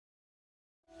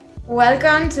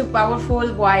Welcome to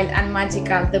Powerful, Wild and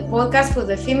Magical, the podcast for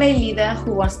the female leader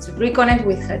who wants to reconnect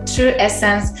with her true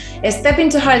essence, step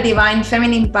into her divine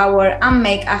feminine power and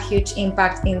make a huge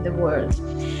impact in the world.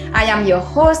 I am your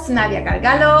host, Nadia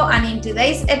Gargalo, and in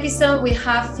today's episode we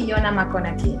have Fiona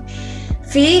McConachie.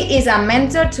 Fi is a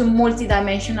mentor to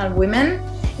multidimensional women,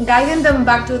 guiding them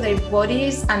back to their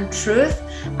bodies and truth,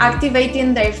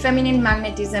 activating their feminine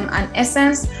magnetism and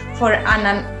essence for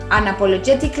an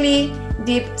unapologetically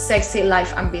deep, sexy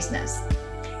life and business.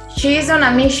 She is on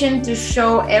a mission to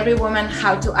show every woman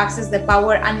how to access the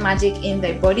power and magic in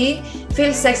their body,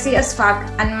 feel sexy as fuck,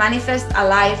 and manifest a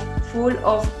life full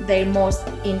of their most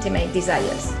intimate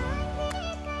desires.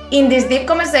 In this deep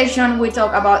conversation, we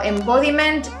talk about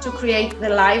embodiment to create the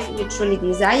life you truly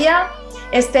desire,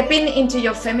 stepping into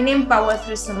your feminine power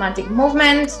through somatic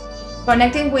movement,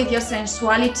 connecting with your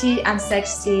sensuality and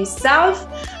sexy self,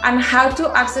 and how to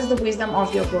access the wisdom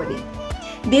of your body.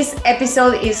 This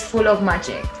episode is full of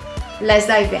magic. Let's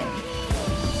dive in.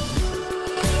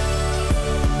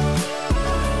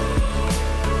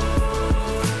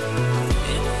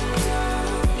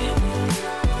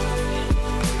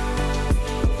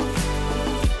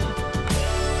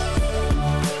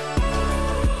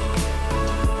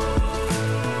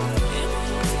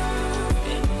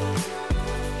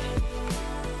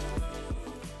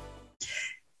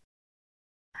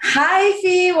 Hi,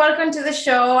 Fi. Welcome to the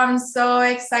show. I'm so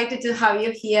excited to have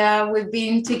you here. We've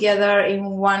been together in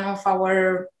one of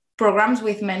our programs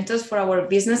with mentors for our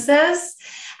businesses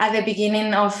at the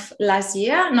beginning of last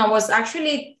year. No, it was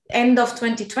actually end of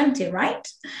 2020, right?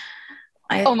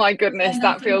 Oh my goodness,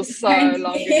 that feels so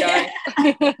long ago.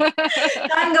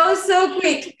 Time goes so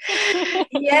quick.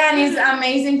 Yeah, and it's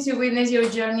amazing to witness your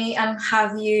journey and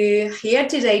have you here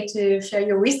today to share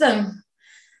your wisdom.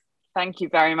 Thank you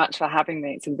very much for having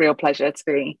me. It's a real pleasure to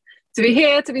be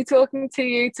here, to be talking to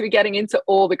you, to be getting into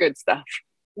all the good stuff.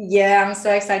 Yeah, I'm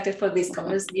so excited for this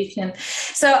conversation.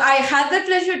 So I had the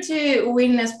pleasure to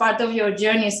witness part of your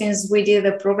journey since we did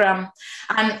the program,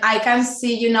 and I can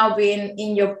see you now being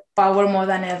in your power more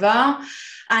than ever.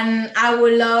 And I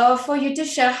would love for you to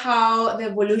share how the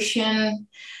evolution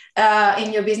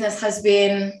in your business has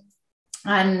been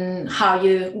and how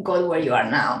you got where you are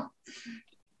now.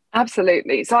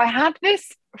 Absolutely. So I had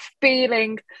this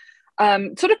feeling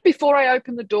sort of before I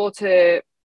opened the door to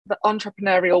the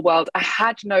entrepreneurial world, I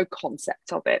had no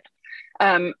concept of it.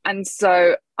 And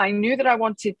so I knew that I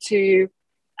wanted to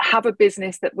have a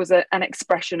business that was an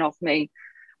expression of me.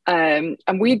 And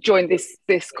we joined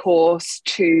this course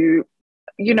to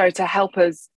help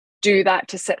us do that,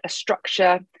 to set a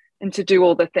structure and to do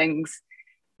all the things.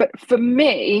 But for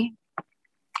me,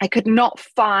 I could not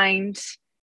find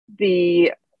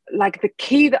the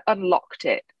key that unlocked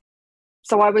it.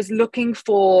 So I was looking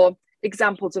for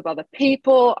examples of other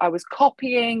people. I was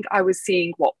copying. I was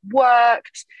seeing what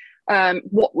worked,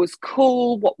 what was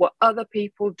cool, what were other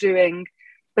people doing.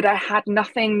 But I had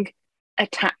nothing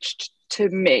attached to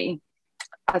me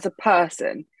as a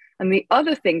person. And the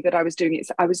other thing that I was doing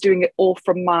is I was doing it all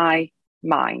from my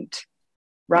mind,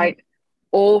 right?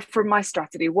 All from my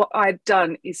strategy. What I'd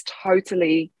done is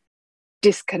totally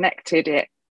disconnected it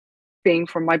being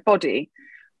from my body,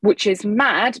 which is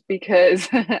mad because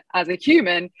as a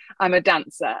human, I'm a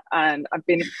dancer and I've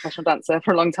been a professional dancer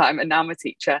for a long time and now I'm a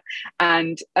teacher.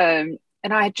 And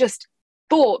I just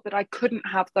thought that I couldn't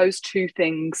have those two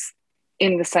things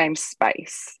in the same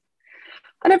space.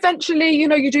 And eventually,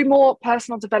 you do more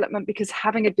personal development because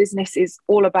having a business is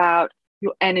all about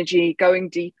your energy, going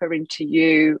deeper into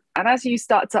you. And as you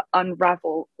start to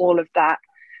unravel all of that,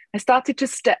 I started to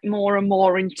step more and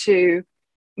more into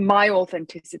my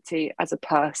authenticity as a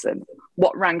person,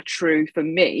 what rang true for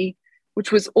me,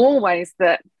 which was always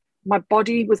that my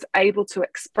body was able to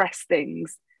express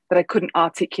things that I couldn't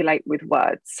articulate with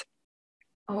words.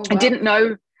 Oh, wow. I didn't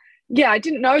know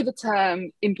the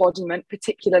term embodiment,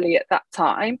 particularly at that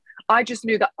time. I just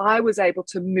knew that I was able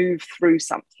to move through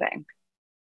something.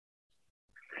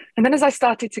 And then as I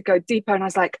started to go deeper and I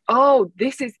was like, oh,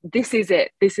 this is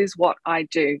it. This is what I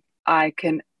do.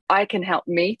 I can help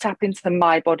me tap into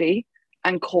my body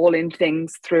and call in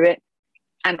things through it.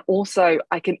 And also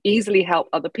I can easily help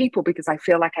other people because I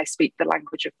feel like I speak the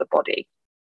language of the body.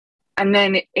 And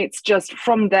then it's just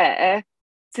from there,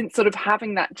 since sort of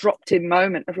having that dropped in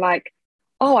moment of like,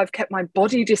 oh, I've kept my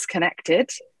body disconnected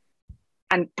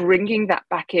and bringing that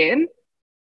back in,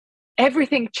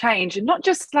 everything changed. And not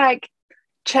just like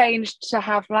changed to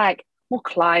have like more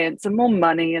clients and more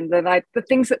money and the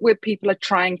things that people are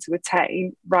trying to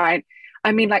attain, right?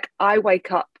 I mean, like I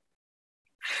wake up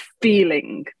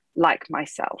feeling like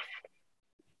myself.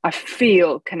 I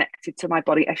feel connected to my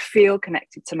body. I feel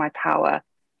connected to my power,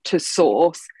 to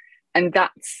source. And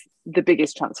that's the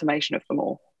biggest transformation of them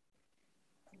all.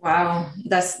 Wow,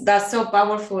 that's so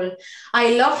powerful.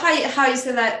 I love how you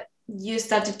said that you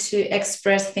started to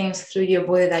express things through your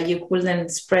body that you couldn't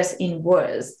express in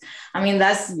words. I mean,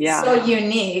 that's so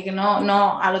unique. No,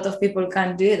 a lot of people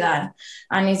can do that.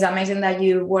 And it's amazing that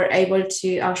you were able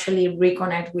to actually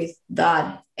reconnect with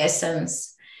that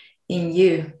essence in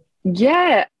you.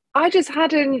 Yeah, I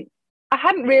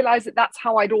hadn't realized that that's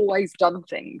how I'd always done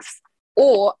things,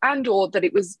 or that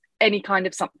it was any kind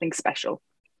of something special.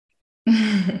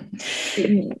 Do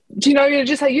you know, you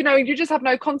just have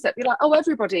no concept. You're like, oh,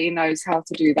 everybody knows how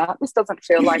to do that. This doesn't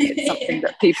feel like it's something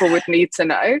that people would need to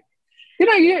know.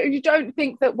 You don't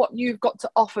think that what you've got to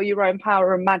offer, your own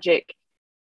power and magic,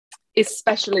 is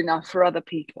special enough for other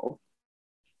people.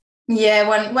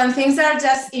 Yeah, when things are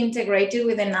just integrated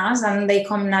within us and they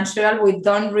come natural, we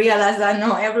don't realize that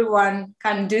everyone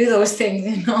can do those things,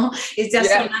 It's just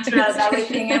so natural that we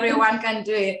think everyone can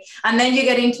do it. And then you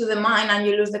get into the mind and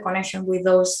you lose the connection with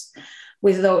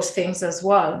those things as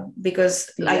well.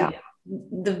 Because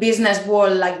the business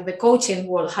world, like the coaching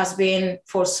world, has been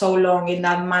for so long in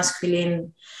that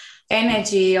masculine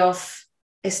energy of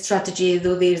a strategy,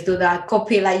 do this, do that,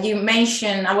 copy. Like you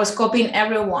mentioned, I was copying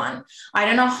everyone. I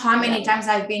don't know how many times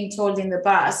I've been told in the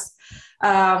past,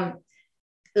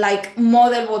 like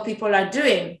model what people are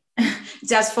doing.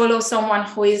 Just follow someone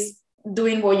who is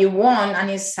doing what you want and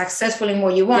is successful in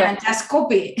what you want, and just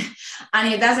copy.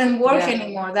 And it doesn't work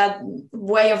anymore. That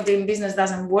way of doing business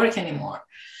doesn't work anymore.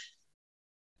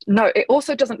 No, it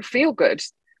also doesn't feel good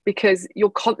because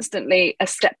you're constantly a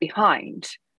step behind,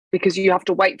 because you have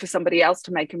to wait for somebody else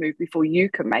to make a move before you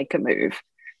can make a move.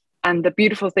 And the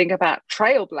beautiful thing about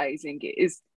trailblazing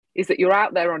is that you're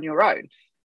out there on your own.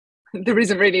 There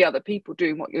isn't really other people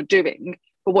doing what you're doing,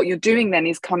 but what you're doing then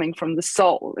is coming from the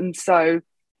soul. And so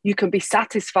you can be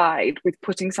satisfied with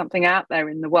putting something out there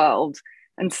in the world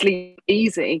and sleep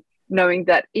easy, knowing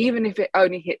that even if it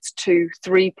only hits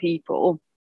 2-3 people,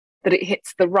 that it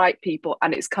hits the right people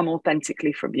and it's come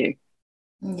authentically from you.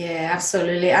 Yeah,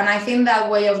 absolutely. And I think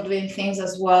that way of doing things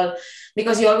as well,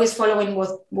 because you're always following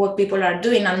what people are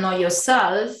doing and not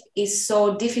yourself, is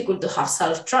so difficult to have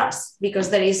self-trust,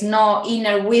 because there is no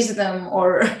inner wisdom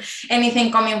or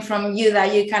anything coming from you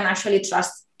that you can actually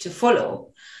trust to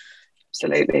follow.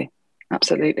 Absolutely.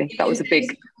 That was a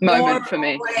big moment for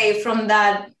me. Away from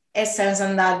that essence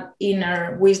and that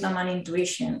inner wisdom and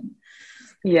intuition.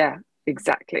 Yeah,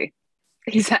 exactly.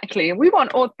 And we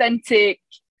want authentic,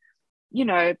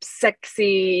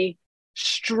 sexy,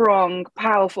 strong,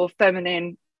 powerful,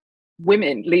 feminine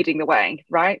women leading the way,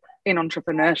 right? In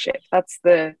entrepreneurship.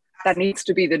 That needs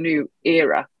to be the new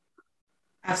era.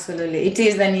 Absolutely. It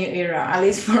is the new era, at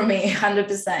least for me,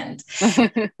 100%.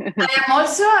 I am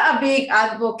also a big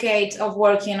advocate of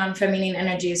working on feminine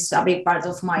energy. Is a big part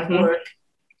of my work.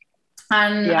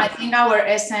 And I think our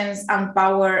essence and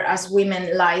power as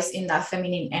women lies in that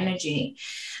feminine energy.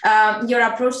 Your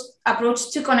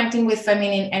approach to connecting with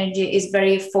feminine energy is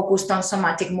very focused on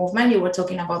somatic movement. You were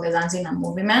talking about the dancing and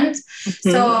movement.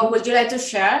 So would you like to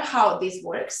share how this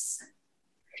works?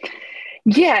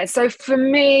 Yeah, so for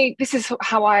me, this is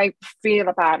how I feel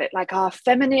about it. Like our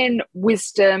feminine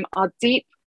wisdom, our deep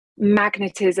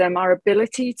magnetism, our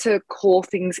ability to call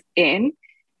things in,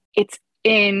 it's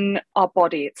in our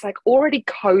body. It's like already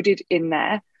coded in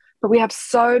there, but we have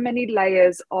so many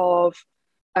layers of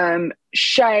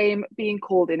shame, being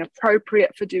called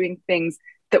inappropriate for doing things,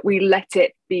 that we let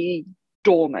it be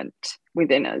dormant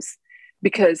within us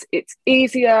because it's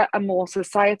easier and more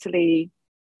societally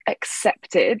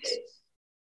accepted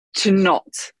to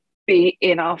not be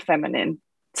in our feminine,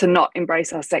 to not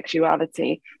embrace our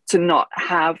sexuality, to not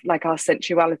have like our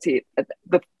sensuality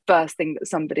the first thing that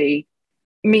somebody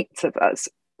meets of us,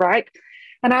 right?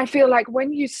 And I feel like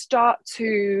when you start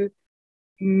to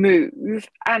move,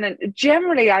 and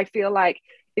generally I feel like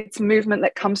it's movement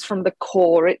that comes from the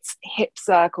core, it's hip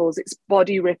circles, it's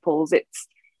body ripples, it's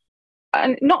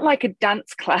and not like a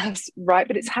dance class, right?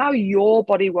 But it's how your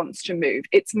body wants to move.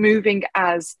 It's moving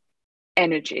as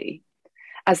energy,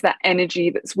 as that energy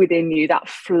that's within you, that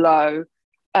flow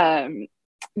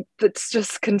that's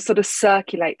just can sort of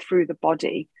circulate through the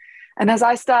body. And as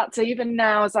I start to, even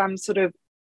now as I'm sort of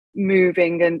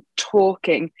moving and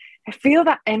talking, I feel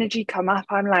that energy come up.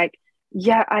 I'm like,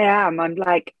 yeah, I am. I'm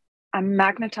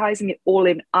magnetizing it all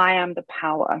in. I am the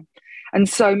power. And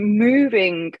so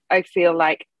moving, I feel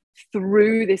like,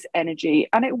 through this energy.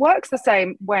 And it works the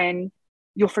same when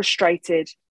you're frustrated,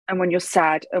 and when you're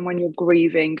sad and when you're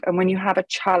grieving and when you have a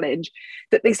challenge,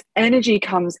 that this energy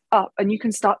comes up and you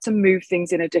can start to move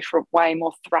things in a different way,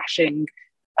 more thrashing,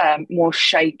 more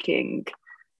shaking.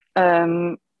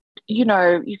 You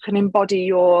know, you can embody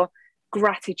your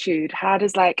gratitude. How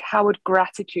would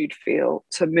gratitude feel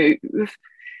to move?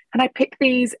 And I pick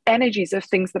these energies of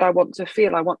things that I want to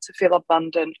feel. I want to feel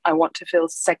abundant. I want to feel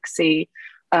sexy.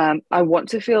 I want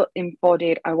to feel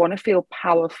embodied. I want to feel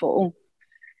powerful.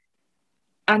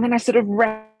 And then I sort of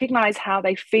recognize how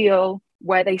they feel,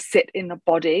 where they sit in the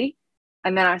body.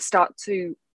 And then I start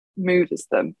to move as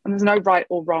them. And there's no right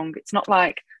or wrong. It's not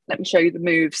like, let me show you the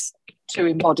moves to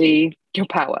embody your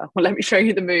power, or let me show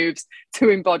you the moves to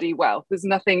embody wealth. There's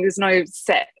no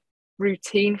set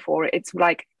routine for it. It's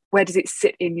like, where does it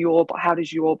sit in how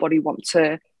does your body want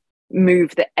to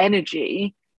move the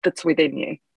energy that's within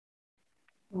you?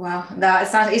 Wow,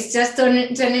 it's just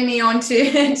turning me on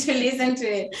to to listen to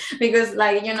it, because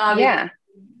like, you know, I've been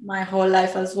my whole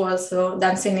life as well, so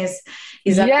dancing is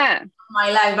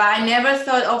my life, but I never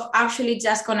thought of actually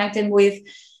just connecting with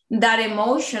that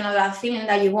emotion or that feeling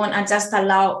that you want, and just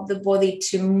allow the body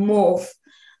to move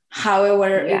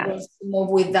however it wants to move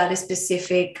with that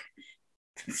specific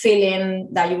feeling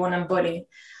that you want to embody.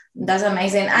 That's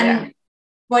amazing. And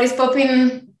what is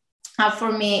popping up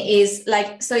for me is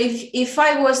like, so if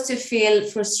I was to feel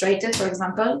frustrated, for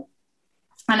example,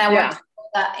 and I want to feel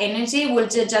that energy,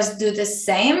 would you just do the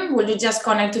same? Would you just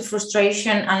connect to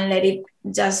frustration and let it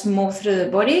just move through the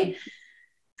body?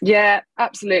 Yeah,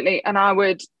 absolutely. And I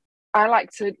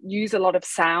like to use a lot of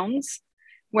sounds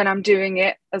when I'm doing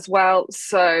it as well.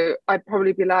 So I'd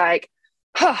probably be like,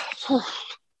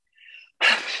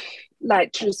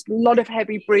 like just a lot of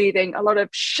heavy breathing, a lot of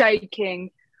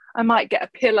shaking. I might get a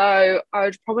pillow. I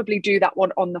would probably do that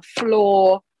one on the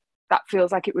floor. That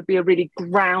feels like it would be a really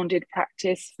grounded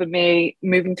practice for me,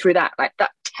 moving through that, like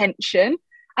that tension.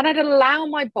 And I'd allow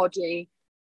my body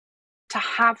to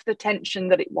have the tension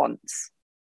that it wants.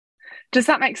 Does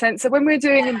that make sense? So when we're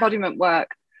doing embodiment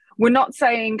work, we're not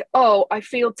saying, oh, I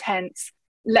feel tense,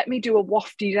 let me do a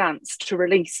wafty dance to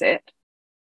release it.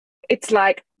 It's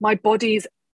like my body's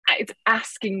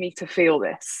asking me to feel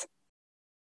this.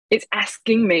 It's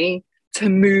asking me to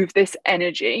move this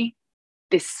energy,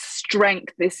 this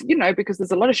strength, this, you know, because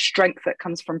there's a lot of strength that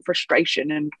comes from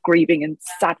frustration and grieving and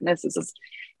sadness. It's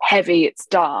heavy, it's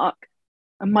dark,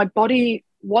 and my body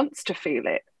wants to feel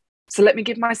it. So let me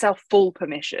give myself full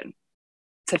permission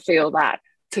to feel that,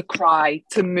 to cry,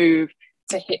 to move,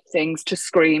 to hit things, to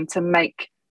scream, to make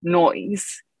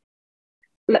noise.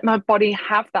 Let my body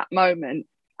have that moment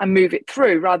and move it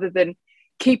through, rather than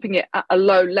keeping it at a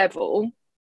low level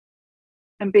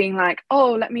and being like,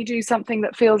 oh, let me do something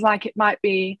that feels like it might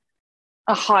be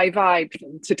a high vibe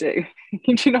thing to do.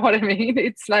 Do you know what I mean?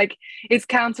 It's like, it's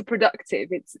counterproductive.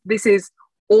 This is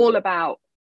all about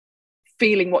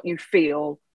feeling what you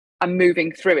feel and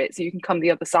moving through it so you can come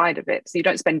the other side of it. So you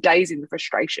don't spend days in the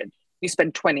frustration. You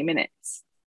spend 20 minutes.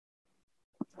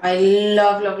 I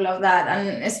love that.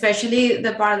 And especially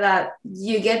the part that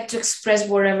you get to express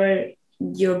whatever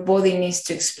your body needs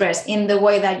to express in the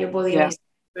way that your body needs to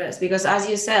express. Because as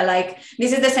you said, like,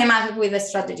 this is the same as with the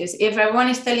strategies. If everyone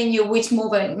is telling you which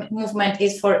movement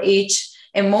is for each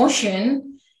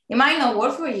emotion, it might not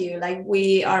work for you. Like,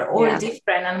 we are all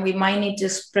different, and we might need to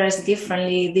express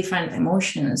differently different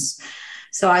emotions.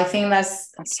 So I think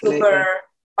that's super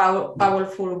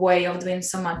powerful way of doing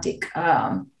somatic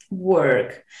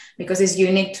work, because it's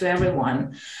unique to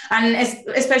everyone, and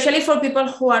especially for people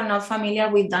who are not familiar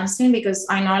with dancing, because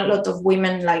I know a lot of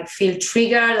women like feel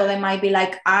triggered, or they might be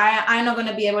like, I'm not going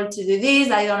to be able to do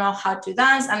this, I don't know how to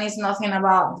dance. And it's nothing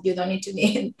about, you don't need to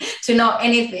know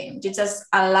anything, you just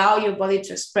allow your body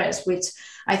to express, which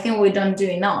I think we don't do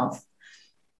enough.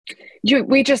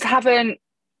 We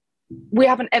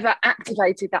haven't ever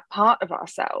activated that part of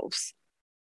ourselves.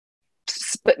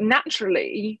 But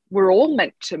naturally, we're all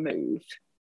meant to move.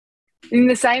 In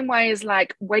the same way as,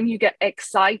 like, when you get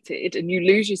excited and you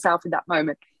lose yourself in that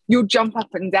moment, you'll jump up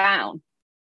and down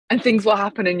and things will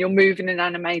happen and you'll move in an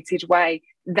animated way.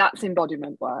 That's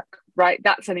embodiment work, right?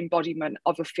 That's an embodiment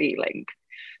of a feeling.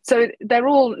 So they're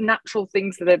all natural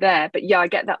things that are there. But yeah, I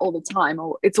get that all the time.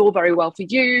 Oh, it's all very well for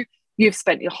you. You've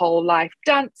spent your whole life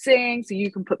dancing, so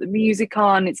you can put the music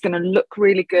on. It's going to look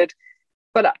really good.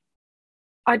 But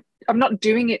I'm not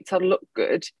doing it to look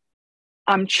good.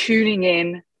 I'm tuning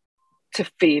in to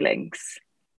feelings.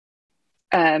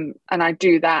 And I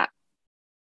do that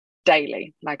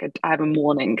daily. Like, I have a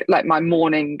morning, like my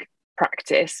morning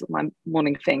practice, my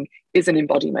morning thing is an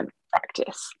embodiment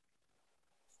practice.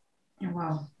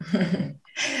 Wow.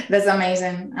 That's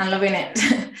amazing. I'm loving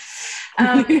it.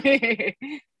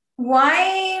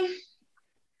 why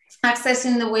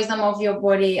accessing the wisdom of your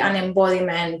body and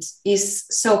embodiment is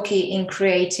so key in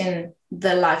creating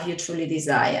the life you truly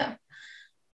desire?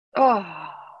 Oh,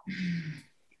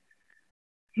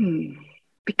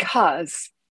 because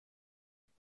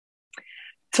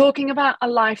talking about a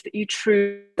life that you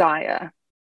truly desire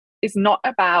is not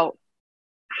about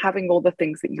having all the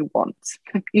things that you want.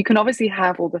 You can obviously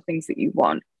have all the things that you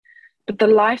want, but the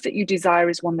life that you desire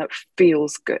is one that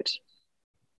feels good.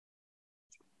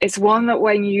 It's one that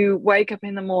when you wake up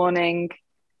in the morning,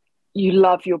 you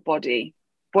love your body,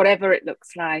 whatever it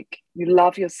looks like. You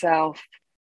love yourself.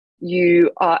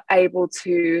 You are able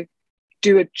to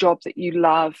do a job that you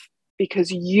love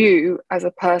because you as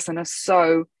a person are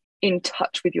so in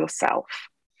touch with yourself.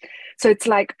 So it's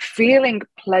like feeling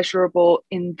pleasurable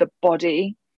in the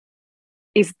body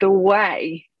is the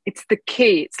way, it's the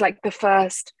key. It's like the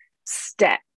first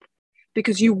step,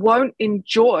 because you won't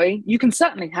enjoy, you can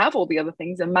certainly have all the other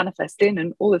things and manifest in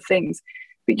and all the things,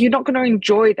 but you're not going to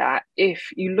enjoy that if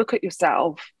you look at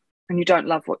yourself and you don't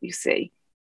love what you see.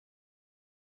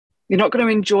 You're not going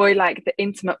to enjoy like the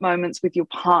intimate moments with your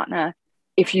partner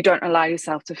if you don't allow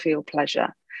yourself to feel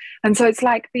pleasure. And so it's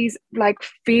like these, like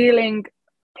feeling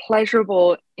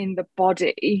pleasurable in the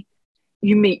body.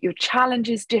 You meet your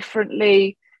challenges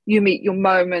differently. You meet your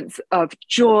moments of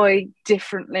joy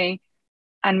differently.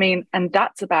 I mean, and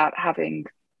that's about having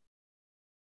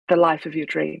the life of your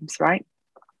dreams, right?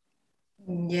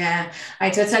 Yeah, I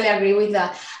totally agree with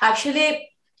that. Actually,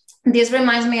 this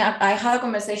reminds me, I had a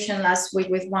conversation last week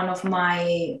with one of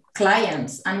my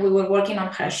clients, and we were working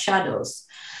on her shadows.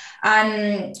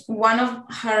 And one of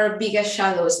her biggest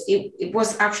shadows, it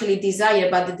was actually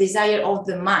desire, but the desire of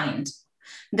the mind.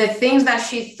 The things that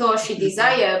she thought she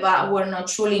desired, but were not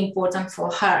truly important for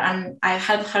her. And I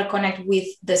helped her connect with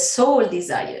the soul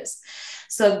desires.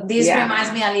 So this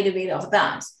reminds me a little bit of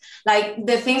that. Like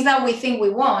the things that we think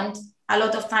we want, a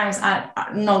lot of times are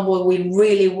not what we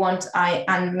really want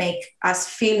and make us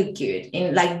feel good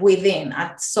in like within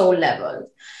at soul level.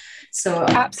 So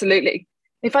absolutely.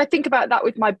 If I think about that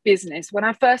with my business, when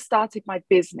I first started my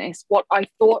business, what I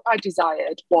thought I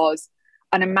desired was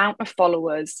an amount of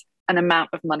followers, an amount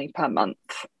of money per month.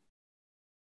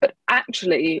 But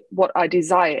actually what I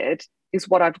desired is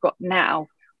what I've got now,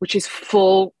 which is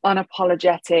full,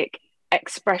 unapologetic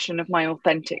expression of my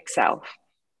authentic self.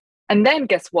 And then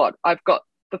guess what? I've got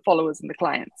the followers and the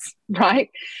clients, right?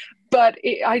 But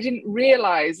I didn't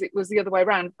realize it was the other way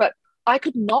around. But I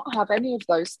could not have any of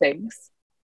those things,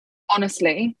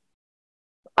 honestly,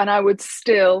 and I would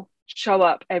still show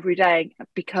up every day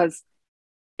because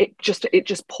it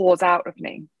just pours out of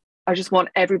me. I just want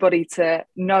everybody to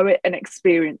know it and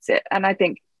experience it. And I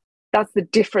think that's the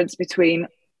difference between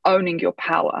owning your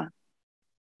power,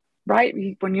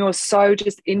 right? When you're so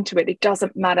just into it, it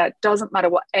doesn't matter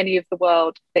what any of the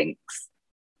world thinks.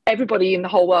 Everybody in the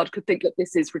whole world could think that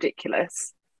this is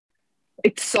ridiculous.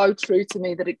 It's so true to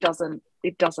me that it doesn't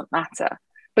matter.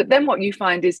 But then what you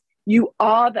find is you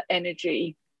are the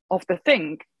energy of the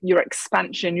thing. Your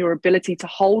expansion, your ability to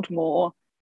hold more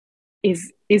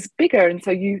is bigger, and so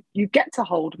you get to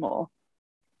hold more.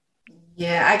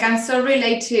 Yeah, I can so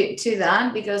relate to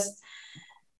that, because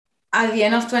at the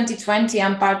end of 2020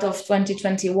 and part of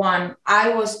 2021, I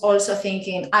was also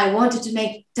thinking I wanted to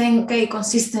make 10K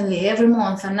consistently every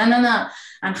month and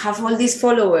and have all these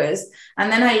followers.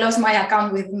 And then I lost my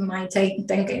account with my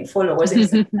 10K followers in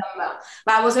September.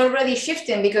 But I was already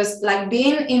shifting, because like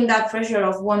being in that pressure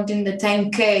of wanting the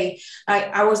 10K,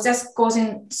 I was just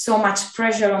causing so much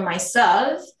pressure on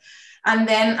myself. And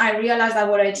then I realized that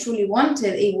what I truly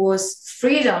wanted, it was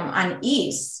freedom and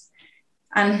ease.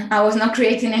 And I was not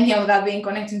creating any of that being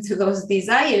connected to those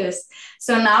desires.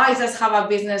 So now I just have a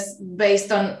business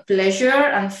based on pleasure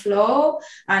and flow.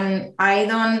 And I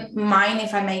don't mind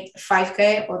if I make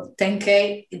 5K or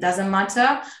 10K, it doesn't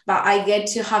matter. But I get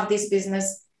to have this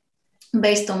business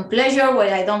based on pleasure,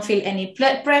 where I don't feel any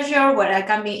pressure, where I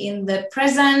can be in the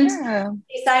present,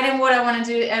 deciding what I want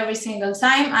to do every single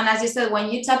time. And as you said, when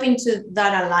you tap into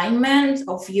that alignment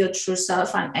of your true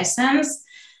self and essence,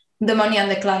 the money and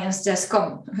the clients just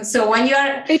come. So when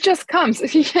it just comes.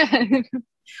 Yeah.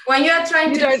 When you are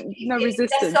trying no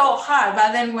resistance. It's so hard,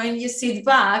 but then when you sit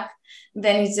back,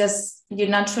 then it's just, you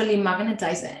naturally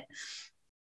magnetize it.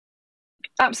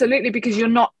 Absolutely, because you're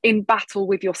not in battle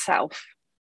with yourself.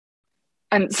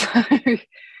 And so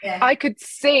I could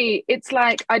see, it's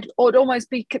like I'd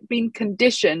almost been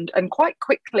conditioned, and quite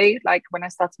quickly, like when I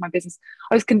started my business,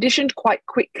 I was conditioned quite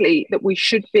quickly that we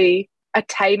should be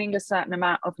attaining a certain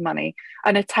amount of money,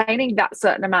 and attaining that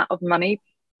certain amount of money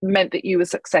meant that you were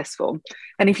successful.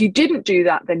 And if you didn't do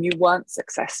that, then you weren't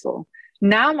successful.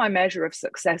 Now my measure of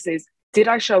success is, did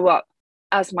I show up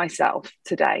as myself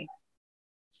today?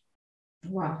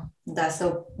 Wow, that's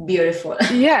so beautiful.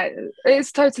 Yeah,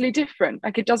 it's totally different.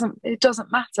 Like it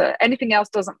doesn't matter. Anything else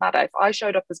doesn't matter. If I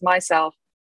showed up as myself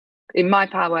in my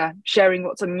power, sharing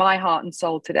what's in my heart and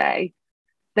soul today,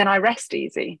 then I rest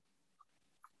easy.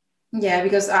 Yeah,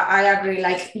 because I agree.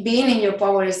 Like being in your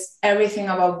power is everything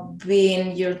about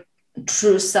being your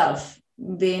true self,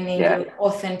 being in your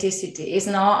authenticity. It's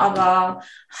not about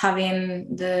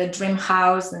having the dream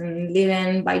house and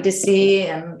living by the sea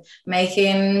and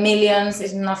making millions.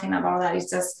 It's nothing about that. It's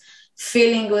just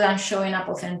feeling good and showing up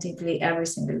authentically every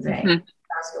single day. Mm-hmm.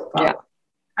 That's your power. Yeah.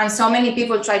 And so many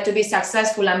people try to be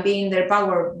successful and be in their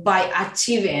power by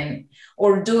achieving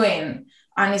or doing.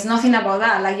 And it's nothing about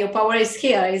that. Like your power is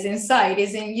here, is inside,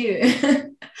 is in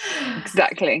you.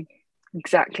 Exactly.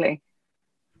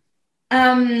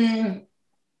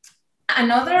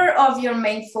 Another of your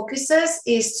main focuses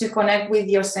is to connect with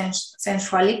your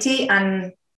sensuality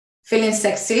and feeling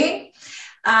sexy.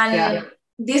 And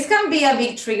this can be a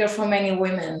big trigger for many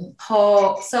women.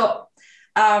 How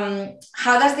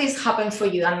does this happen for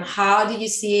you? And how do you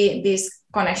see this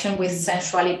connection with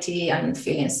sensuality and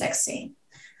feeling sexy?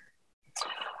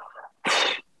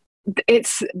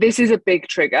 This is a big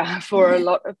trigger for a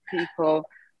lot of people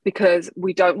because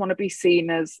we don't want to be seen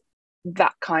as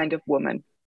that kind of woman.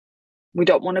 We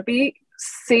don't want to be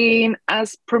seen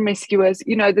as promiscuous.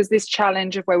 You know, there's this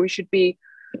challenge of where we should be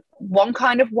one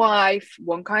kind of wife,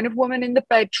 one kind of woman in the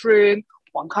bedroom,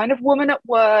 one kind of woman at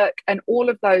work, and all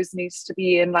of those needs to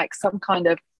be in like some kind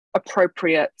of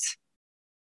appropriate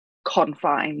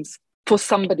confines for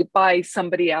somebody, by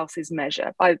somebody else's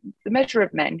measure, by the measure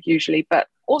of men usually, but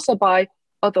also by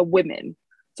other women.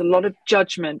 There's a lot of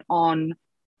judgment on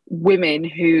women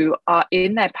who are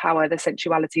in their power, their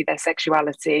sensuality, their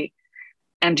sexuality,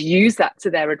 and use that to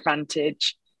their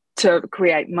advantage to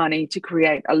create money, to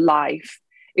create a life.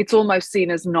 It's almost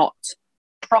seen as not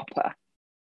proper,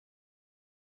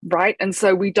 right? And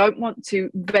so we don't want to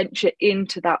venture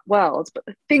into that world. But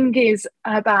the thing is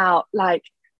about like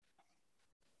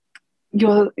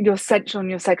your sensual and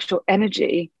your sexual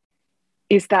energy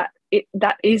is that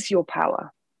that is your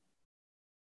power.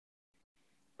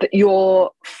 That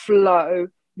your flow,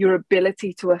 your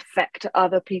ability to affect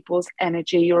other people's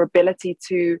energy, your ability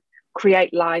to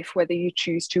create life, whether you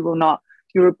choose to or not,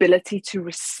 your ability to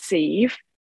receive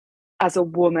as a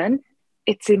woman,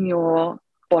 it's in your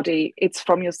body, it's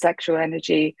from your sexual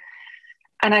energy.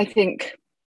 And I think,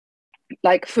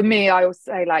 like, for me, I always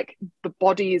say, like, the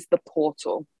body is the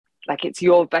portal. Like, it's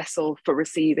your vessel for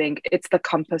receiving. It's the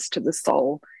compass to the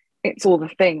soul. It's all the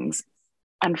things.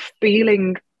 And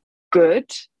feeling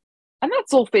good, and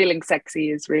that's all feeling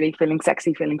sexy is, really. Feeling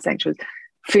sexy, feeling sensual.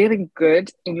 Feeling good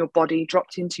in your body,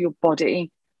 dropped into your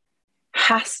body,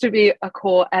 has to be a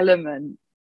core element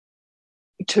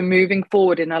to moving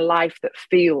forward in a life that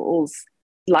feels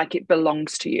like it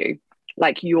belongs to you,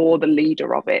 like you're the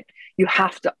leader of it. You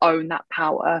have to own that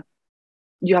power.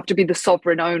 You have to be the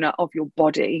sovereign owner of your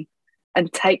body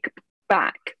and take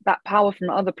back that power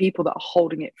from other people that are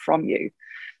holding it from you.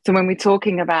 So when we're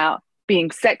talking about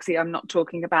being sexy, I'm not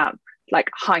talking about like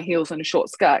high heels and a short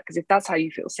skirt, because if that's how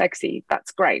you feel sexy,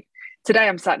 that's great. Today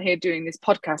I'm sat here doing this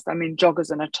podcast, I'm in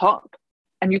joggers and a top,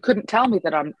 and you couldn't tell me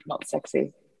that I'm not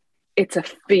sexy. It's a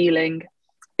feeling,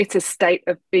 it's a state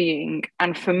of being.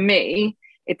 And for me,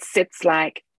 it sits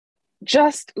like,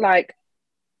 just like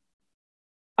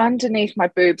underneath my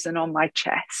boobs and on my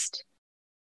chest.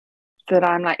 That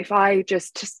I'm like, if I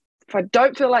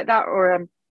don't feel like that, or I'm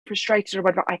frustrated or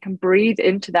whatever, I can breathe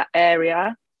into that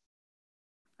area.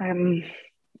 And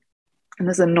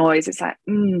there's a noise, it's like,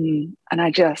 and I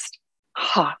just,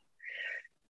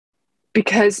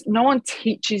 because no one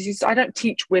teaches you. I don't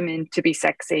teach women to be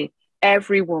sexy.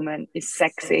 Every woman is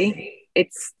sexy.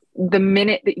 It's the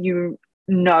minute that you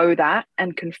know that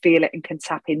and can feel it and can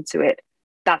tap into it,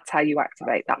 that's how you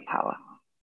activate that power.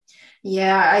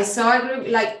 Yeah, I so agree.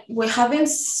 Like, we have been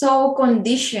so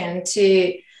conditioned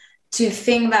to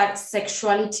think that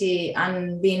sexuality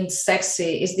and being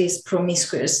sexy is this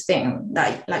promiscuous thing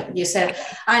that, like you said,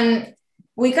 and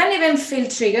we can even feel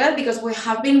triggered because we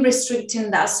have been restricting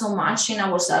that so much in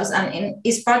ourselves, and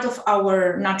it's part of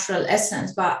our natural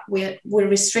essence, but we're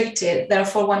restricted.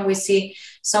 Therefore, when we see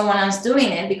someone else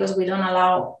doing it, because we don't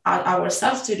allow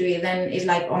ourselves to do it, then it's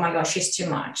like, oh my gosh, she's too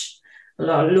much.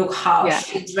 Look how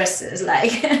she dresses,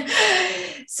 like.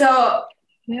 So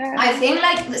I think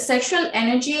like the sexual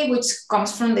energy, which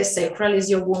comes from the sacral, is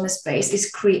your womb space, is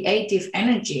creative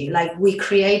energy. Like, we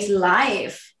create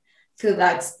life through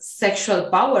that sexual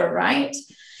power, right?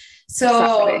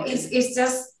 So exactly. It's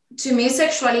just to me,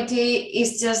 sexuality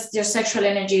is just your sexual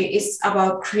energy. It's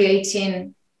about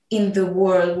creating in the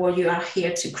world what you are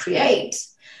here to create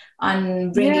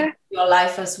and bring it to your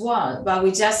life as well. But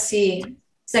we just see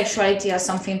sexuality as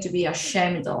something to be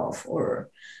ashamed of, or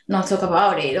not talk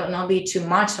about it, or not be too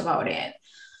much about it.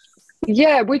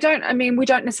 Yeah, we don't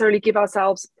necessarily give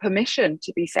ourselves permission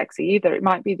to be sexy either. It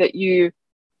might be that you,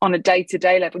 on a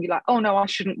day-to-day level, you're like, oh no, I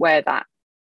shouldn't wear that.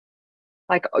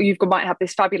 Like, you might have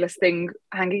this fabulous thing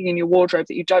hanging in your wardrobe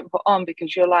that you don't put on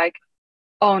because you're like,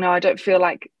 oh no, I don't feel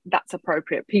like that's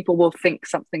appropriate. People will think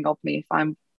something of me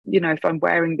if I'm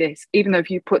wearing this. Even though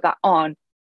if you put that on,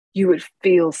 you would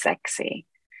feel sexy.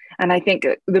 And I think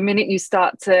the minute you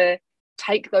start to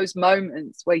take those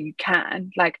moments where you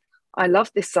can, like, I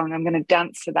love this song, I'm going to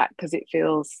dance to that because it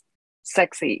feels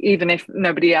sexy, even if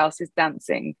nobody else is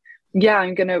dancing. Yeah,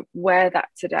 I'm going to wear that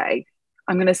today.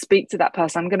 I'm going to speak to that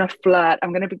person. I'm going to flirt.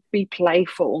 I'm going to be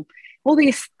playful. All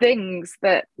these things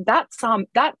that's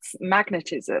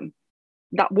magnetism.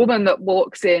 That woman that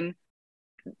walks in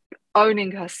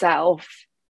owning herself,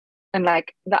 and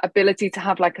like that ability to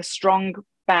have like a strong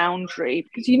boundary,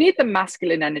 because you need the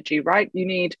masculine energy, right? You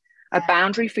need a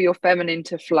boundary for your feminine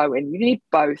to flow in. You need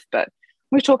both, but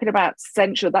we're talking about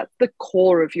sensual. That's the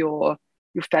core of your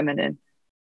feminine.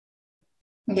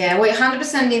 Yeah, we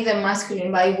 100% need the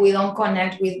masculine, but if we don't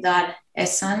connect with that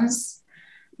essence,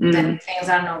 then things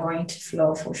are not going to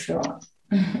flow for sure.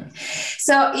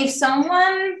 So if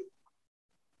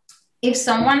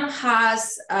someone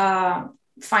has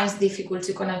finds difficult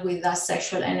to connect with that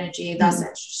sexual energy, that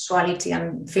sexuality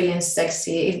and feeling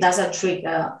sexy, if that's a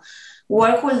trigger,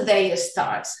 where could they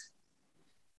start?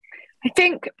 I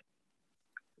think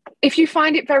if you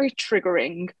find it very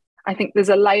triggering, I think there's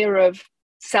a layer of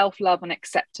self-love and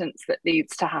acceptance that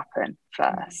needs to happen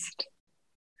first.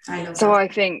 I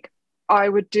think I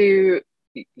would do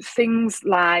things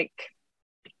like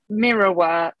mirror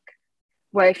work,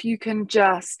 where if you can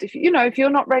just, if you're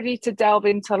not ready to delve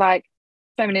into like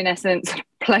feminine essence,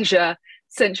 pleasure,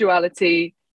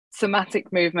 sensuality,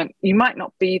 somatic movement, you might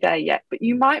not be there yet, but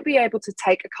you might be able to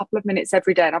take a couple of minutes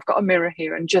every day, and I've got a mirror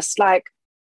here, and just like,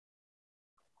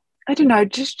 I don't know,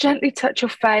 just gently touch your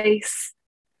face,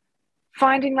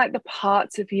 finding like the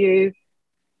parts of you,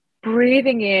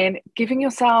 breathing in, giving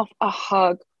yourself a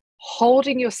hug,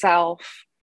 holding yourself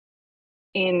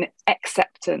in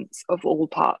acceptance of all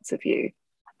parts of you.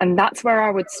 And that's where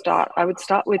I would start. I would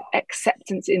start with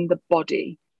acceptance in the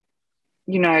body,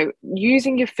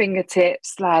 using your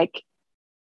fingertips, like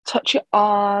touch your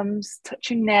arms, touch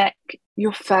your neck,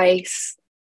 your face,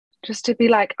 just to be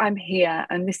like, I'm here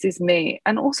and this is me.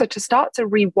 And also to start to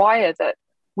rewire that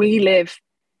we live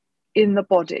in the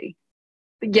body.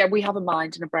 Yeah, we have a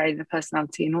mind and a brain and a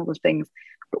personality and all the things,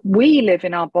 but we live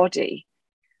in our body.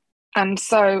 And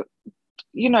so,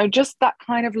 just that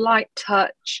kind of light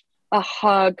touch, a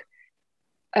hug,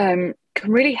 can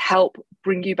really help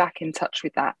bring you back in touch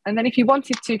with that. And then if you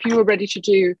were ready to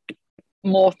do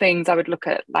more things, I would look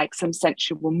at like some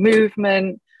sensual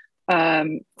movement,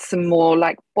 some more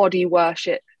like body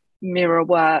worship, mirror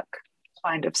work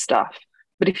kind of stuff.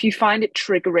 But if you find it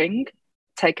triggering,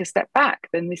 take a step back.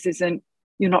 Then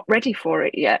you're not ready for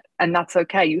it yet. And that's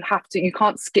okay. You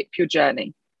can't skip your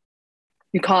journey.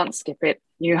 You can't skip it.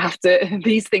 You have to,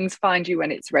 these things find you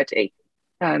when it's ready.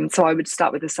 So I would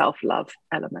start with the self-love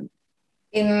element.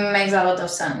 It makes a lot of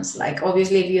sense. Like,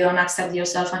 obviously, if you don't accept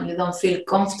yourself and you don't feel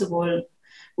comfortable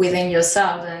within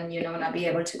yourself, then you're not going to be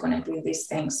able to connect with these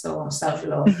things. So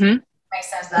self-love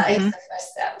makes sense. That is the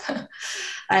first step.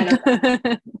 I love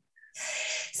that.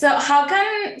 So how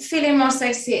can feeling more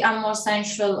sexy and more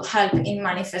sensual help in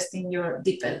manifesting your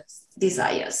deepest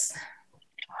desires?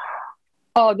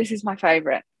 Oh, this is my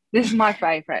favorite.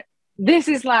 This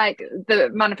is like the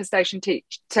manifestation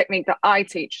technique that I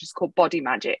teach, is called body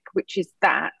magic, which is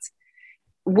that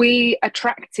we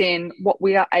attract in what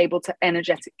we are able to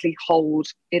energetically hold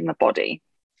in the body.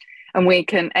 And we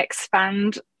can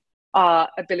expand our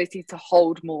ability to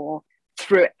hold more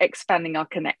through expanding our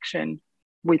connection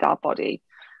with our body.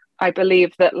 I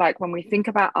believe that, like, when we think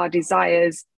about our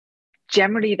desires,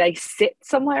 generally they sit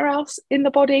somewhere else in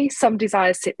the body. Some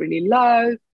desires sit really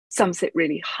low, some sit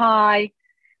really high.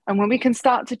 And when we can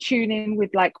start to tune in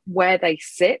with like where they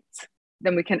sit,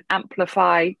 then we can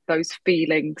amplify those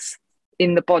feelings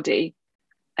in the body.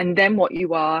 And then what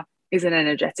you are is an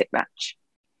energetic match.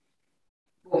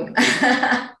 Boom.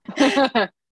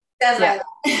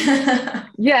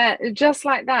 Yeah, just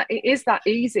like that. It is that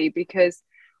easy, because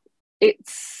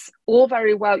it's all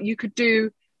very well. You could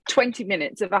do 20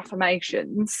 minutes of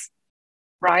affirmations,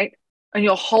 right? And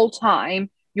your whole time,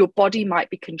 your body might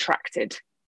be contracted.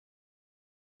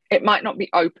 It might not be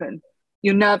open.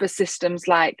 Your nervous system's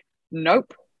like,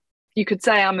 nope. You could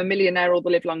say I'm a millionaire all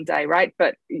the live long day, right?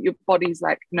 But your body's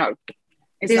like, no,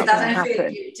 it's not going to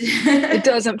happen. It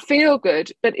doesn't feel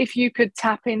good. But if you could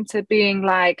tap into being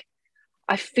like,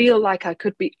 I feel like I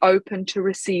could be open to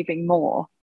receiving more.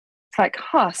 It's like,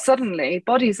 suddenly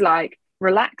body's like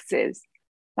relaxes.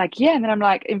 Like, yeah. And then I'm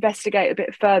like, investigate a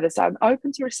bit further. So I'm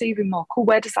open to receiving more. Cool.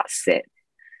 Where does that sit?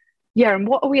 Yeah. And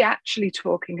what are we actually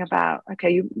talking about?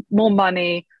 Okay. More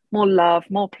money, more love,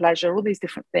 more pleasure, all these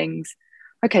different things.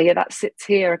 Okay. Yeah. That sits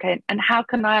here. Okay. And how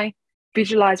can I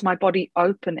visualize my body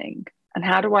opening? And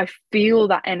how do I feel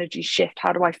that energy shift?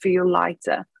 How do I feel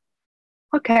lighter?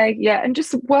 Okay. Yeah. And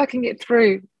just working it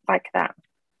through like that.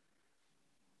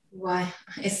 Why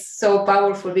it's so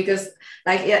powerful, because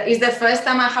like it's the first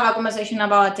time I have a conversation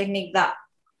about a technique that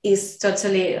is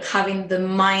totally having the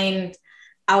mind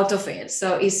out of it.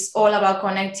 So it's all about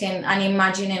connecting and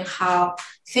imagining how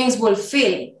things will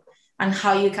feel and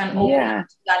how you can open up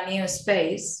to that new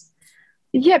space.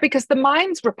 Yeah, because the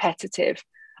mind's repetitive.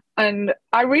 And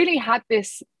I really had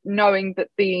this knowing that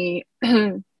the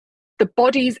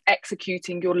body's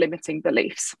executing your limiting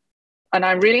beliefs. And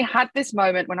I really had this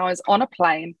moment when I was on a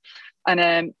plane, and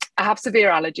I have severe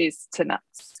allergies to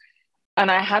nuts. And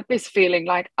I had this feeling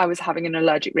like I was having an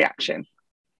allergic reaction.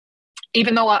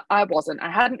 Even though I wasn't,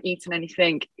 I hadn't eaten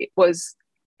anything.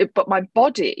 But my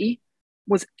body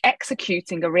was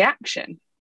executing a reaction.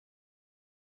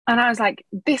 And I was like,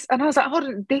 hold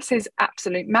on, this is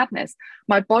absolute madness.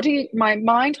 My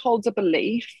mind holds a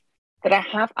belief that I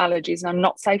have allergies and I'm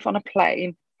not safe on a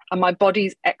plane. And my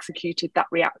body's executed that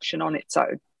reaction on its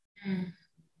own. Mm.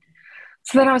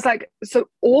 So then I was like, so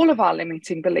all of our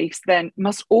limiting beliefs then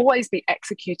must always be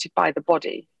executed by the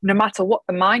body, no matter what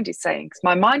the mind is saying. Because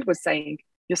my mind was saying,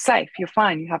 you're safe, you're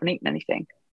fine, you haven't eaten anything.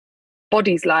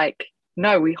 Body's like,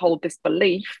 no, we hold this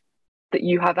belief that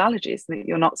you have allergies, that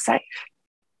you're not safe.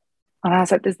 And I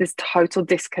was like, there's this total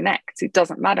disconnect. It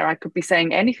doesn't matter. I could be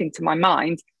saying anything to my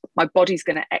mind. My body's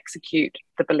going to execute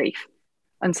the belief.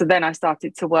 And so then I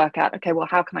started to work out, okay, well,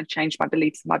 how can I change my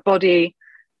beliefs in my body?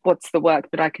 What's the work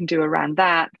that I can do around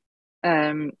that?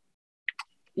 And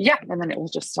then it all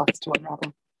just started to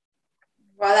unravel.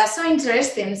 Well, that's so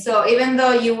interesting. So even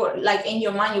though you were like in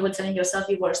your mind, you were telling yourself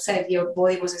you were safe, your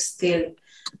body was still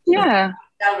that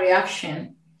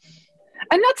reaction.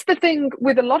 And that's the thing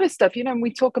with a lot of stuff,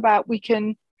 we talk about, we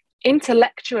can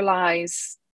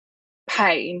intellectualize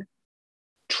pain,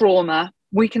 trauma.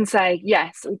 We can say,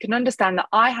 yes, we can understand that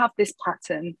I have this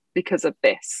pattern because of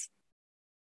this.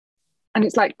 And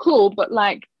it's like, cool, but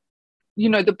like,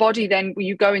 the body, then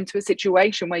you go into a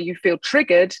situation where you feel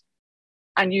triggered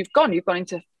and you've gone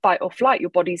into fight or flight, your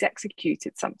body's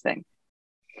executed something.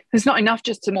 It's not enough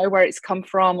just to know where it's come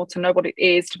from or to know what it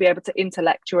is, to be able to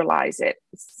intellectualize it.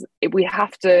 We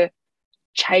have to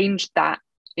change that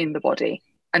in the body.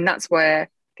 And that's where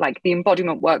like the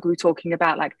embodiment work we were talking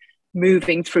about, like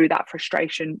moving through that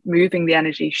frustration, moving the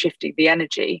energy, shifting the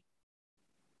energy,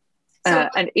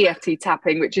 and EFT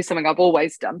tapping, which is something I've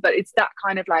always done, but it's that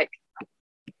kind of like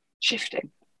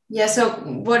shifting. Yeah. So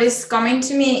what is coming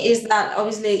to me is that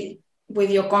obviously with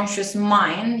your conscious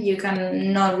mind, you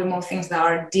can not remove things that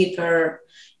are deeper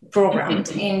programmed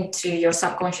into your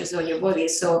subconscious or your body.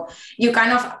 So you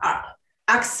kind of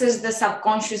access the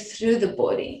subconscious through the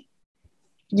body.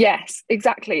 Yes,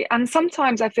 exactly. And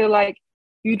sometimes I feel like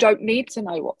you don't need to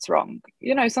know what's wrong.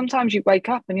 Sometimes you wake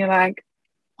up and you're like,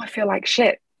 I feel like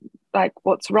shit. Like,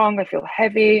 what's wrong? I feel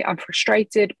heavy. I'm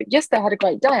frustrated. But yesterday I had a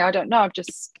great day. I don't know. I've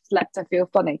just slept. I feel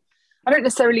funny. I don't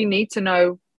necessarily need to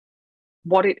know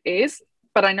what it is,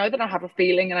 but I know that I have a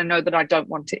feeling and I know that I don't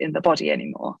want it in the body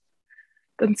anymore.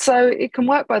 And so it can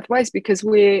work both ways, because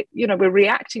we're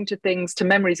reacting to things, to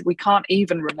memories we can't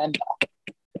even remember.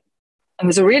 And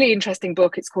there's a really interesting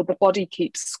book. It's called The Body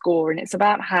Keeps Score. And it's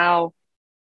about how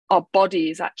our body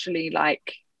is actually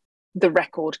like the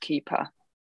record keeper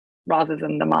rather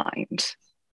than the mind.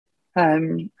 I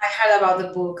heard about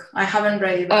the book. I haven't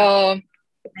read it.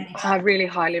 I really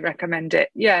highly recommend it.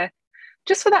 Yeah.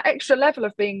 Just for that extra level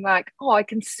of being like, I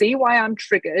can see why I'm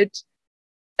triggered.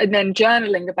 And then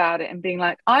journaling about it and being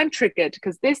like, I'm triggered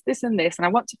because this, and this, and I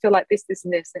want to feel like this,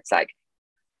 and this. It's like,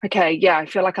 okay, yeah, I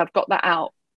feel like I've got that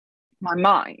out my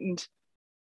mind,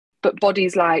 but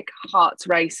body's like heart's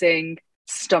racing,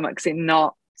 stomach's in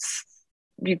knots,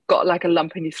 you've got like a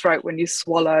lump in your throat when you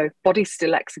swallow, body's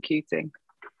still executing.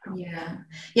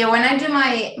 Yeah, when I do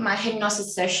my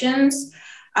hypnosis sessions,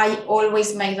 I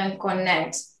always make them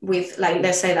connect with, like,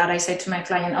 let's say that I say to my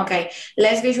client, okay,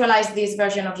 let's visualize this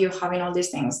version of you having all these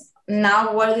things.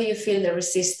 Now, where do you feel the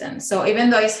resistance? So even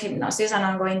though it's hypnosis and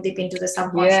I'm going deep into the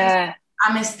subconscious,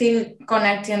 I'm still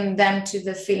connecting them to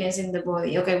the feelings in the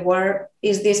body. Okay, where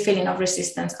is this feeling of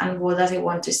resistance and what does it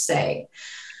want to say?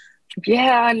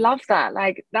 Yeah, I love that.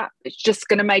 Like that, it's just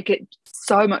going to make it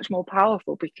so much more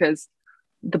powerful because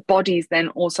the body's then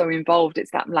also involved.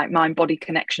 It's that like mind body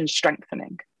connection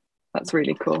strengthening. That's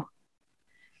really cool.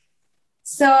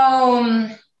 So,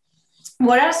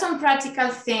 what are some practical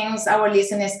things our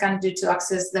listeners can do to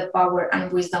access the power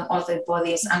and wisdom of their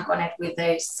bodies and connect with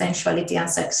their sensuality and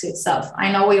sex itself?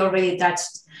 I know we already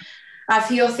touched a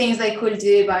few things they could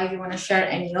do, but if you want to share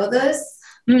any others.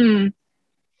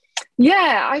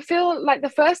 Yeah, I feel like the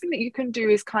first thing that you can do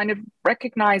is kind of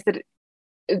recognize that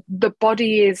the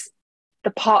body is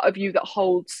the part of you that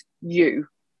holds you.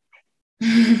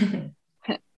 And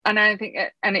I think,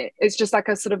 it's just like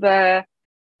a sort of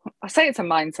I say it's a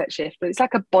mindset shift, but it's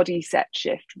like a body set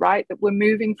shift, right? That we're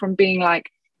moving from being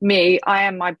like me, I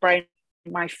am my brain,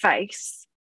 my face,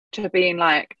 to being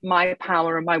like my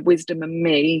power and my wisdom and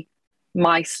me,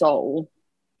 my soul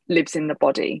lives in the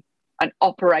body and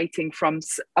operating from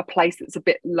a place that's a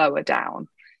bit lower down.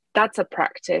 That's a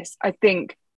practice. I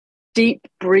think deep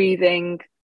breathing,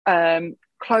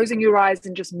 closing your eyes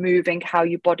and just moving how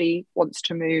your body wants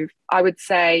to move. I would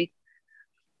say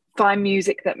find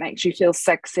music that makes you feel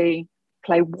sexy,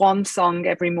 play one song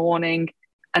every morning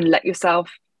and let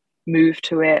yourself move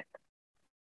to it.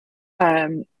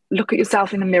 Look at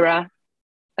yourself in the mirror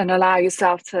and allow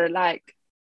yourself to like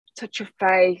touch your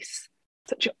face,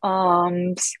 touch your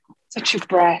arms, touch your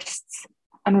breasts,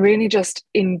 and really just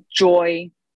enjoy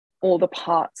all the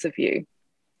parts of you.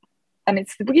 And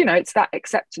it's, it's that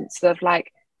acceptance of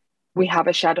like, we have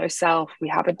a shadow self, we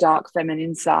have a dark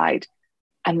feminine side,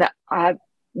 and that I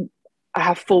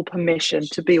have full permission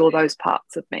to be all those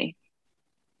parts of me.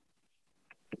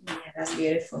 Yeah, that's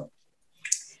beautiful.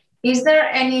 Is there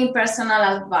any personal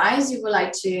advice you would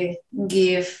like to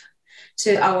give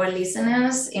to our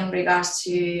listeners in regards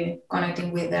to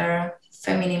connecting with their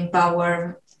feminine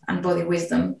power and body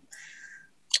wisdom?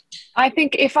 I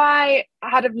think if I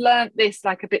had have learned this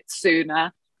like a bit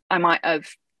sooner, I might have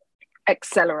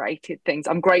accelerated things.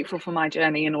 I'm grateful for my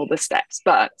journey and all the steps,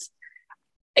 but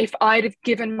if I'd have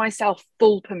given myself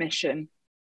full permission,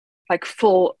 like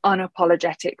full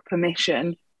unapologetic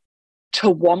permission to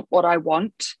want what I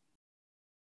want,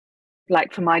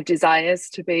 like for my desires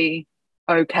to be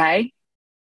okay,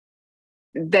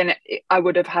 then I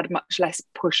would have had much less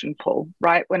push and pull,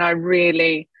 right? When I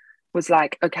really was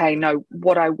like, okay, no,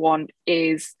 what I want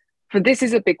is, this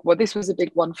was a big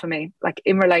one for me, like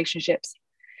in relationships,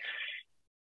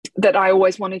 that I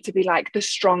always wanted to be like the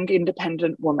strong,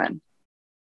 independent woman,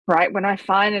 right? When I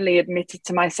finally admitted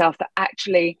to myself that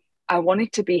actually I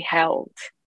wanted to be held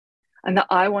and that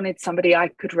I wanted somebody I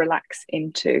could relax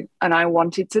into and I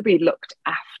wanted to be looked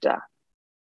after,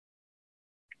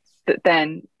 that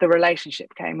then the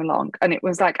relationship came along and it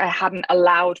was like I hadn't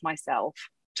allowed myself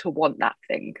to want that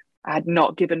thing. I had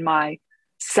not given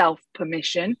myself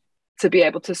permission to be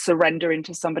able to surrender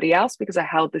into somebody else because I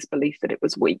held this belief that it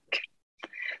was weak.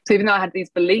 So even though I had these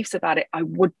beliefs about it, I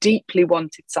would deeply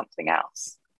wanted something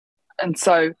else. And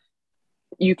so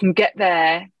you can get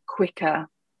there quicker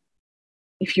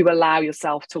if you allow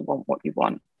yourself to want what you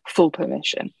want, full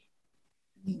permission.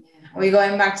 Yeah. We're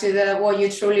going back to what you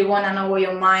truly want and not what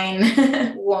your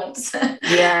mind wants.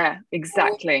 Yeah,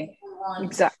 exactly.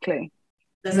 Exactly.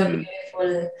 That's a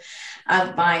beautiful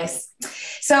advice.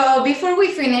 So before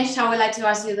we finish, I would like to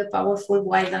ask you the powerful,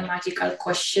 wild, and magical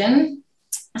question.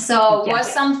 So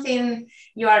what's something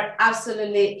you are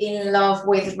absolutely in love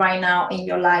with right now in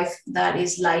your life that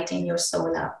is lighting your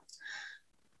soul up?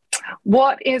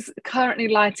 What is currently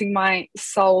lighting my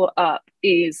soul up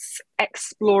is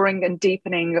exploring and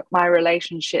deepening my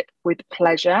relationship with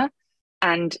pleasure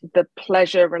and the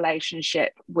pleasure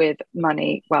relationship with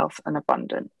money, wealth, and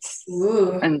abundance.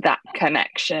 Ooh. And that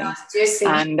connection.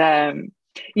 And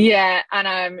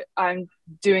and I'm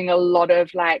doing a lot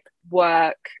of like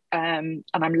work, and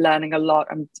I'm learning a lot.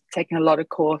 I'm taking a lot of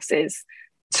courses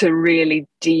to really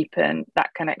deepen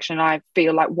that connection. I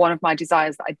feel like one of my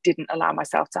desires that I didn't allow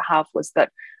myself to have was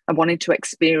that I wanted to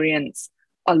experience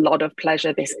a lot of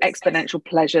pleasure, this exponential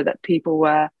pleasure that people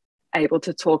were able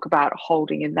to talk about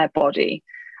holding in their body.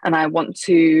 And I want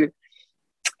to,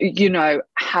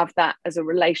 have that as a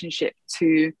relationship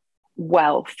to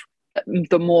wealth.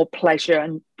 The more pleasure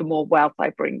and the more wealth I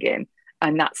bring in.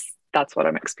 And that's what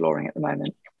I'm exploring at the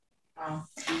moment. Wow.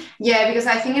 Yeah, because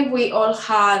I think if we all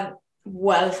had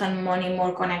wealth and money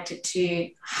more connected to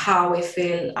how we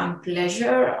feel and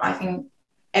pleasure, I think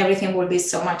everything would be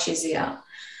so much easier.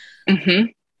 Mm-hmm.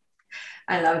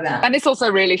 I love that. And it's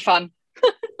also really fun.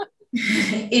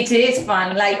 It is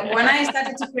fun. Like when I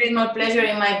started to create more pleasure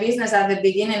in my business at the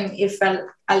beginning, it felt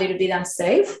a little bit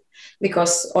unsafe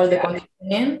because all the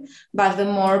conditioning. But the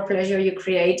more pleasure you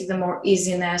create, the more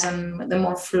easiness and the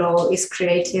more flow is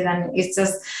created. And it's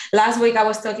just, last week I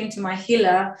was talking to my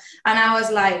healer and I was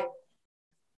like,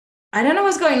 I don't know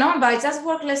what's going on, but I just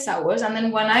work less hours. And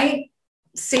then when I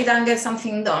sit and get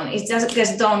something done, it just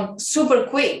gets done super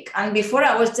quick. And before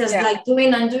I was just like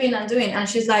doing and doing and doing. And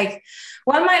she's like,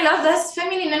 well, my love, that's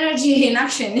feminine energy in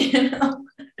action, you know.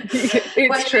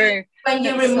 It's true. When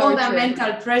you remove that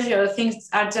mental pressure, things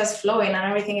are just flowing and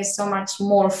everything is so much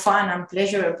more fun and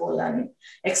pleasurable and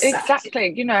exciting.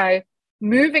 Exactly. You know,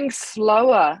 moving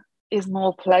slower is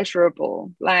more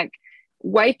pleasurable. Like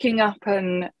waking up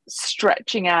and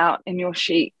stretching out in your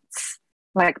sheets,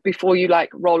 like before you like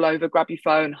roll over, grab your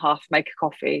phone, half make a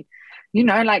coffee. You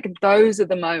know, like those are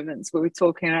the moments where we're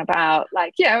talking about,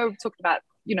 like, we're talking about,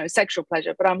 you know, sexual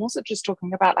pleasure, but I'm also just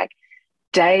talking about like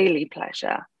daily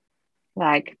pleasure.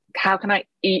 Like, how can I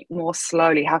eat more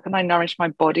slowly? How can I nourish my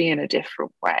body in a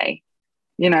different way?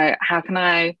 You know, how can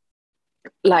I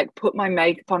like put my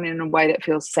makeup on in a way that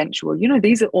feels sensual? You know,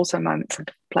 these are also moments of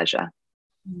pleasure.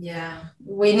 Yeah,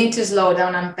 we need to slow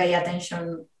down and pay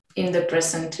attention in the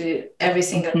present to every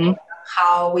single moment,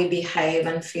 how we behave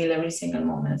and feel every single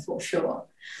moment, for sure.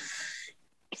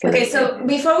 Okay, so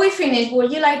before we finish,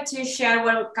 would you like to share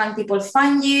where can people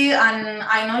find you? And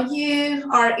I know you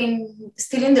are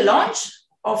still in the launch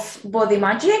of Body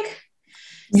Magic.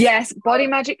 Yes, Body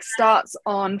Magic starts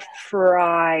on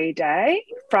Friday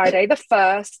the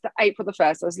 1st, April the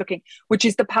 1st, I was looking, which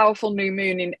is the powerful new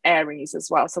moon in Aries as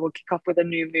well. So we'll kick off with a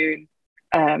new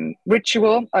moon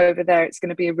ritual over there. It's going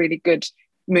to be a really good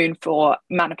moon for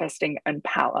manifesting and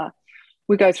power.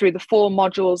 We go through the 4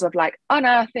 modules of like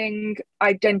unearthing,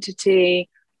 identity,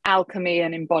 alchemy,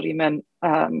 and embodiment.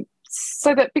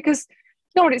 So that, because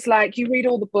you know what it's like, you read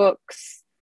all the books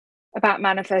about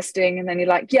manifesting and then you're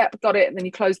like, yep, got it. And then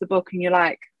you close the book and you're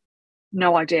like,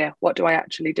 no idea, what do I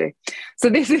actually do? So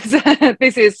this is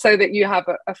so that you have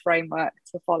a framework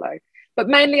to follow. But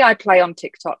mainly I play on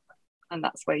TikTok, and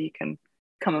that's where you can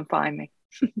come and find me.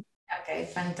 Okay,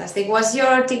 fantastic. What's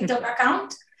your TikTok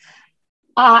account?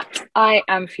 I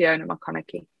am Fiona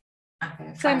McConachie.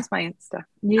 Okay, same as my Insta.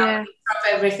 Yeah. I'll drop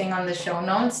everything on the show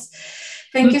notes.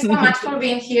 Thank you so much for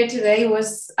being here today. It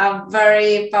was a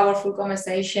very powerful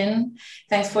conversation.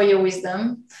 Thanks for your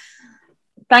wisdom.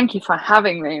 Thank you for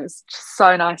having me. It was just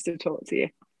so nice to talk to you.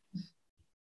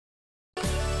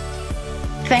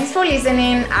 Thanks for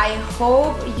listening. I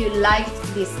hope you liked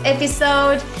this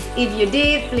episode. If you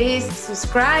did, please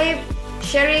subscribe,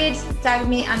 share it, tag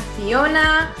me and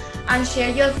Fiona, and share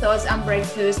your thoughts and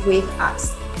breakthroughs with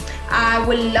us. I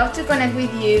would love to connect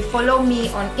with you. Follow me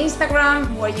on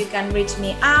Instagram, where you can reach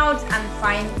me out and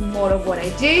find more of what I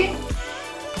do.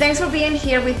 Thanks for being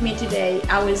here with me today.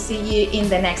 I will see you in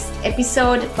the next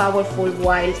episode. Powerful,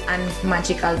 wild, and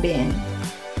magical being.